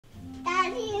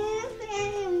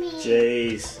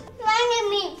Jace. Playing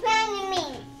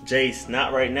me. Jace,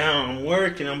 not right now. I'm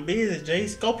working. I'm busy.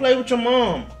 Jace, go play with your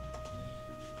mom.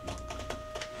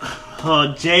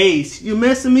 Oh, Jace, you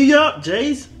messing me up,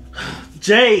 Jace.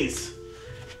 Jace.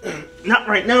 Not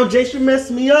right now, Jace. You're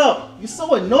messing me up. You're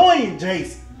so annoying,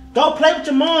 Jace. Go play with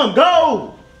your mom.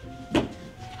 Go.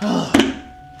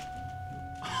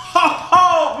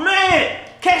 Oh, man.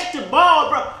 Catch the ball,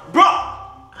 bro. Bro,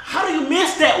 how do you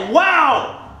miss that?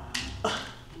 Wow.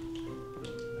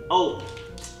 Oh,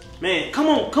 man. Come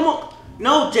on.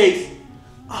 No, Jace.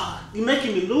 You're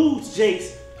making me lose,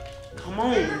 Jace. Come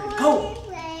on. Go.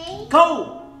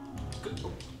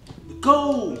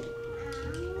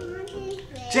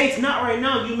 Jace, not right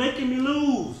now. You're making me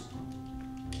lose.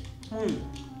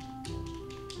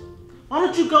 Why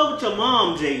don't you go with your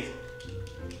mom, Jace?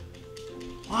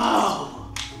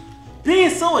 Wow. Being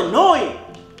so annoying.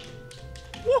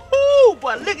 Woohoo!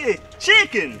 Boy, look at this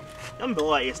chicken. Them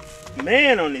boy is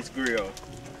man on this grill.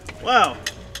 Wow.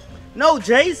 No,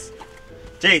 Jace.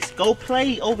 Jace, go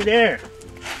play over there.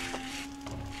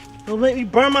 Don't make me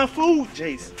burn my food,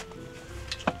 Jace.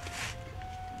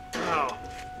 Wow.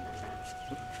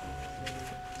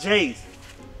 Jace,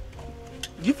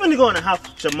 you finna go in the house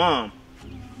with your mom.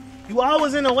 You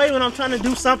always in the way when I'm trying to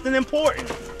do something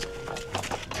important.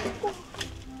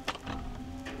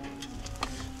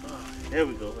 Oh, there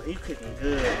we go. He cooking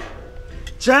good.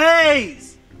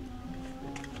 Jace!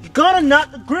 You gotta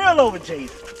knock the grill over,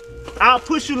 Jace. I'll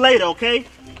push you later, okay?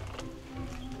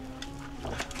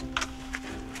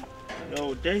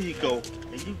 No, there you go.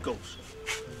 There you go.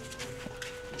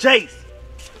 Jace!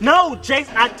 No,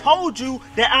 Jace, I told you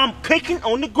that I'm cooking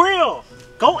on the grill.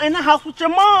 Go in the house with your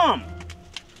mom.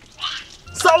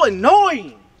 So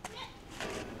annoying.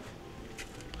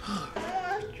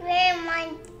 Where's my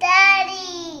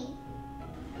daddy?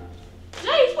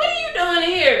 Jace, what are you doing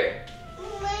here?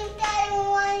 My daddy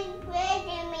wants to play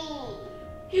with me.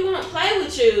 He won't play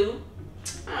with you.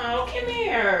 Oh, come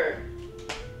here.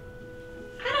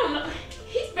 I don't know.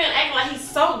 He's been acting like he's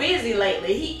so busy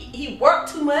lately. He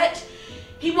worked too much.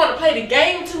 He want to play the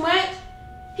game too much.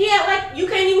 He act like you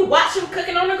can't even watch him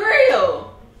cooking on the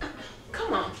grill.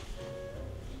 Come on.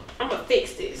 I'm gonna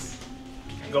fix this.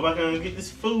 Go back and get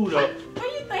this food up.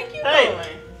 Where you think you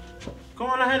going? Go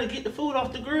on ahead and get the food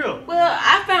off the grill. Well,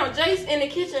 I found Jace in the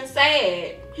kitchen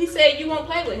sad. He said you won't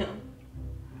play with him.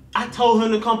 I told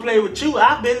him to come play with you.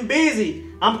 I've been busy.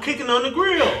 I'm cooking on the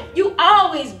grill. You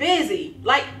always busy.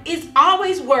 Like, it's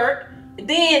always work,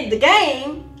 then the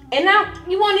game, and now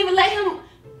you won't even let him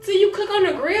see you cook on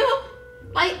the grill?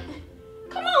 Like,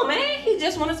 come on, man. He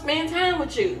just want to spend time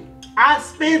with you. I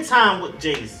spend time with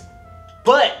Jace,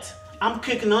 but I'm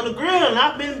cooking on the grill and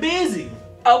I've been busy.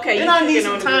 Okay, and I need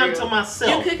some time to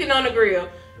myself. You cooking on the grill.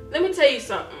 Let me tell you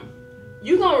something.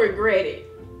 You gonna regret it.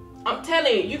 I'm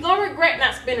telling you, you gonna regret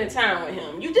not spending time with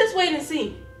him. You just wait and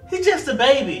see. He's just a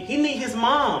baby. He need his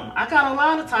mom. I got a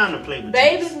lot of time to play with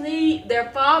Babies Jace. need their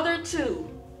father too.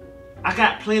 I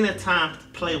got plenty of time to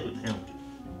play with him.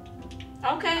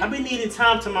 Okay. I've been needing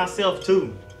time to myself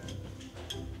too.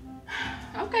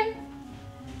 Okay.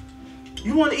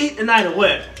 You want to eat tonight or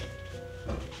what?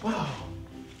 Wow.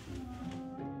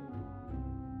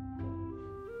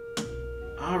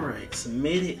 Alright,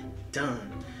 submitted,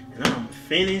 done. And I'm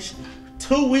finished.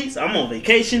 2 weeks, I'm on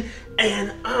vacation,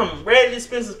 and I'm ready to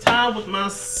spend some time with my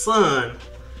son.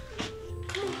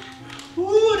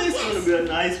 Ooh, this is gonna be a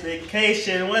nice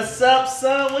vacation. What's up,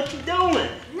 son? What you doing?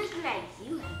 Nothing like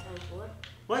you have time for.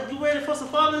 What, you ready for some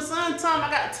father and son time? I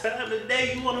got time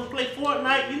today. You wanna play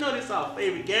Fortnite? You know this is our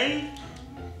favorite game.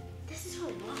 This is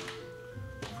for mom.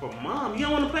 For mom? You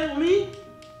don't wanna play with me?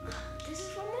 This is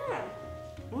for mom.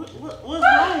 What's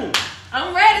wrong?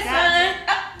 I'm ready, son.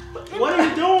 What are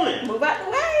you doing? Move out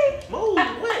the way. Move.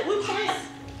 What place?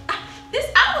 This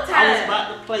our time. I was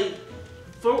about to play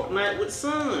Fortnite with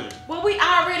son. Well, we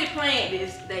already playing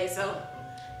this day, so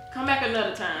come back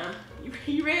another time.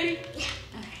 You ready? Yeah.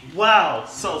 Wow.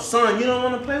 So, son, you don't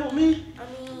want to play with me? I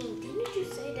mean, didn't you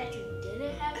say that you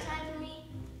didn't have time for me?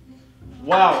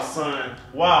 Wow, son.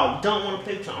 Wow. You don't want to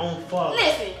play with your own father.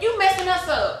 Listen, you messing us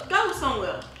up. Go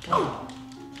somewhere. Oh.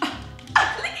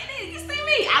 Look at this. You see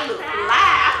me? I look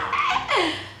alive.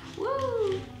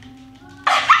 Woo.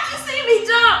 You see me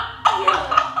jump?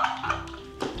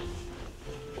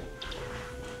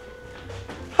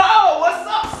 Oh, what's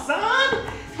up, son?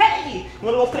 Hey, you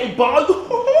wanna go play ball?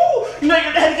 You know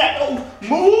your daddy got no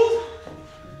move?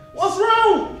 What's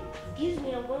wrong? Excuse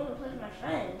me, I'm going to play with my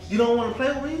friends. You don't want to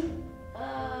play with me?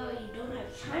 You don't have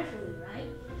time for me, right?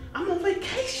 I'm on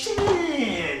vacation. Going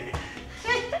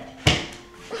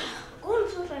to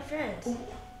play with my friends.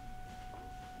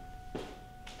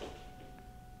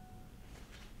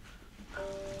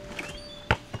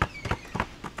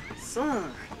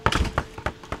 Son.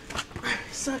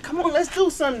 Son, come on, let's do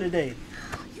something today.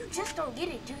 You just don't get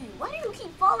it, do you? Why do you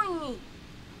keep following me?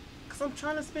 Because I'm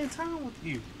trying to spend time with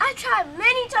you. I tried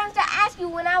many times to ask you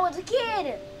when I was a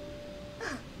kid.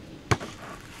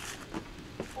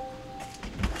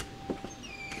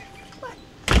 What?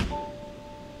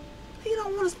 He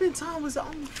don't want to spend time with his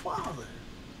own father.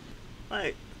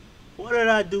 Like, what did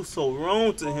I do so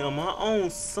wrong to him? My own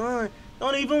son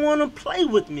don't even want to play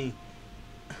with me.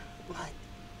 Like,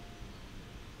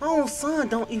 my own son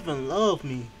don't even love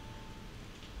me.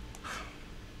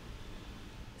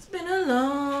 It's been a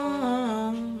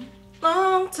long,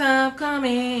 long time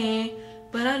coming,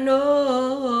 but I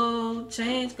know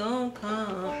change gonna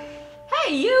come.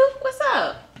 Hey, you, what's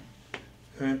up?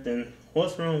 Nothing.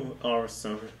 What's wrong with our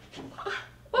son?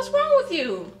 What's wrong with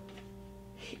you?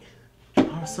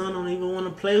 Our son don't even want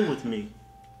to play with me.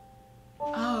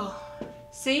 Oh,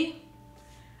 see?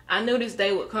 I knew this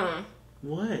day would come.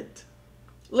 What?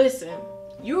 Listen,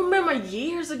 you remember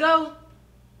years ago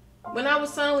when our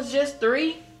son was just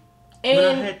 3? And When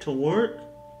I had to work?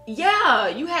 yeah,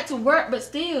 you had to work, but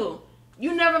still,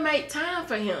 you never made time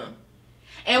for him.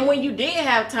 And when you did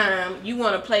have time, you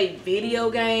want to play video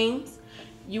games,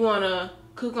 you want to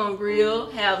cook on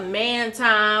grill, have man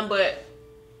time, but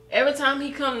every time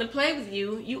he come to play with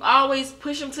you, you always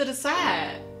push him to the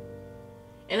side.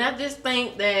 And I just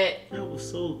think that... That was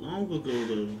so long ago,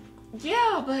 though.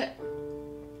 yeah, but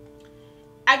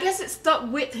I guess it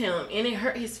stuck with him and it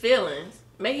hurt his feelings.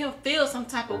 Made him feel some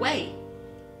type of way.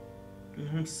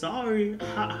 I'm sorry.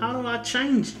 How do I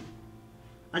change it?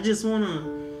 I just want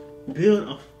to build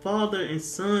a father and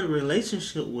son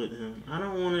relationship with him. I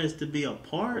don't want us to be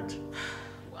apart.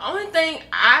 The only thing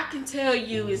I can tell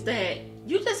you is that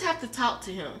you just have to talk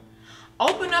to him.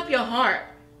 Open up your heart.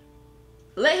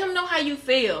 Let him know how you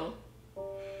feel.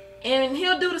 And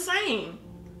he'll do the same.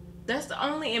 That's the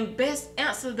only and best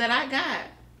answer that I got.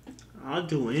 I'll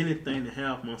do anything to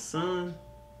have my son.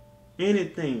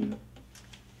 Anything.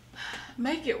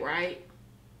 Make it right.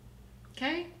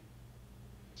 Okay?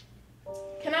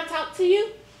 Can I talk to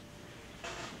you?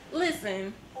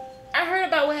 Listen, I heard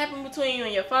about what happened between you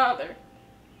and your father.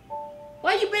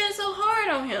 Why you being so hard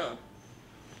on him?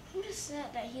 I'm just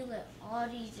sad that he let all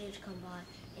these years come by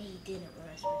and he didn't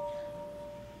respect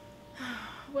them.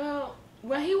 Well,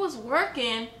 when he was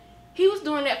working, he was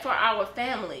doing that for our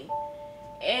family.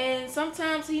 And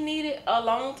sometimes he needed a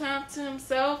long time to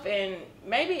himself, and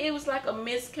maybe it was like a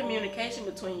miscommunication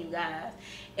between you guys.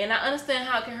 And I understand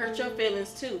how it can hurt your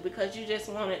feelings too, because you just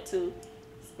wanted to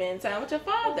spend time with your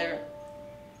father.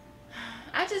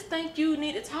 I just think you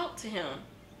need to talk to him.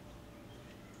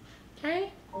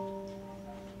 Okay?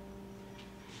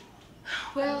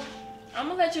 Well, I'm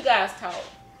gonna let you guys talk,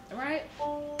 alright?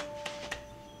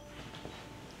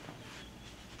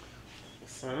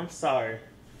 Son, I'm sorry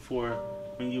for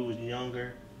when you was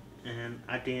younger and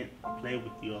I didn't play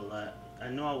with you a lot. I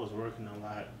know I was working a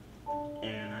lot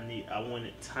and I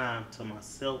wanted time to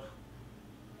myself,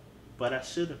 but I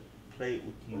should have played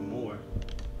with you more.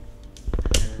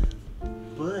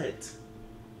 But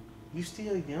you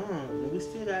still young and we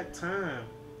still got time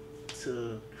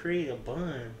to create a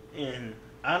bond, and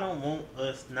I don't want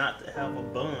us not to have a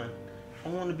bond. I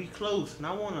want to be close, and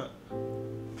I want to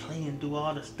play and do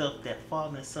all the stuff that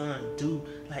father and son do,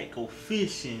 like go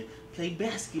fishing, play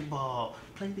basketball,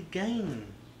 play the game.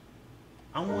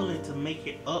 I'm willing to make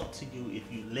it up to you if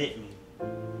you let me.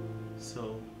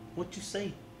 So, what you say?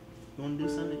 You want to do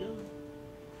something together?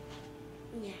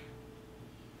 Yeah.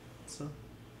 So,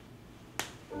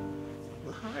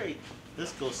 alright,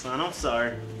 let's go, son. I'm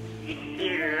sorry.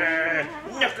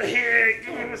 Knucklehead.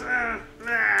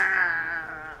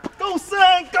 Go,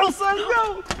 son! Go, son!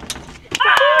 Go!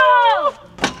 Oh!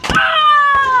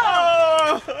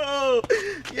 Oh! Oh!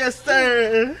 Yes,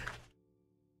 sir!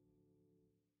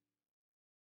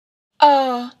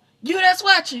 You that's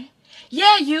watching?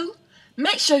 Yeah, you.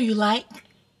 Make sure you like,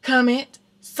 comment,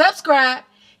 subscribe,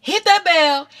 hit that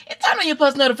bell, and turn on your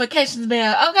post notifications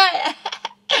bell, okay?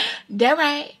 That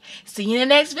right. See you in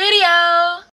the next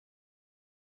video.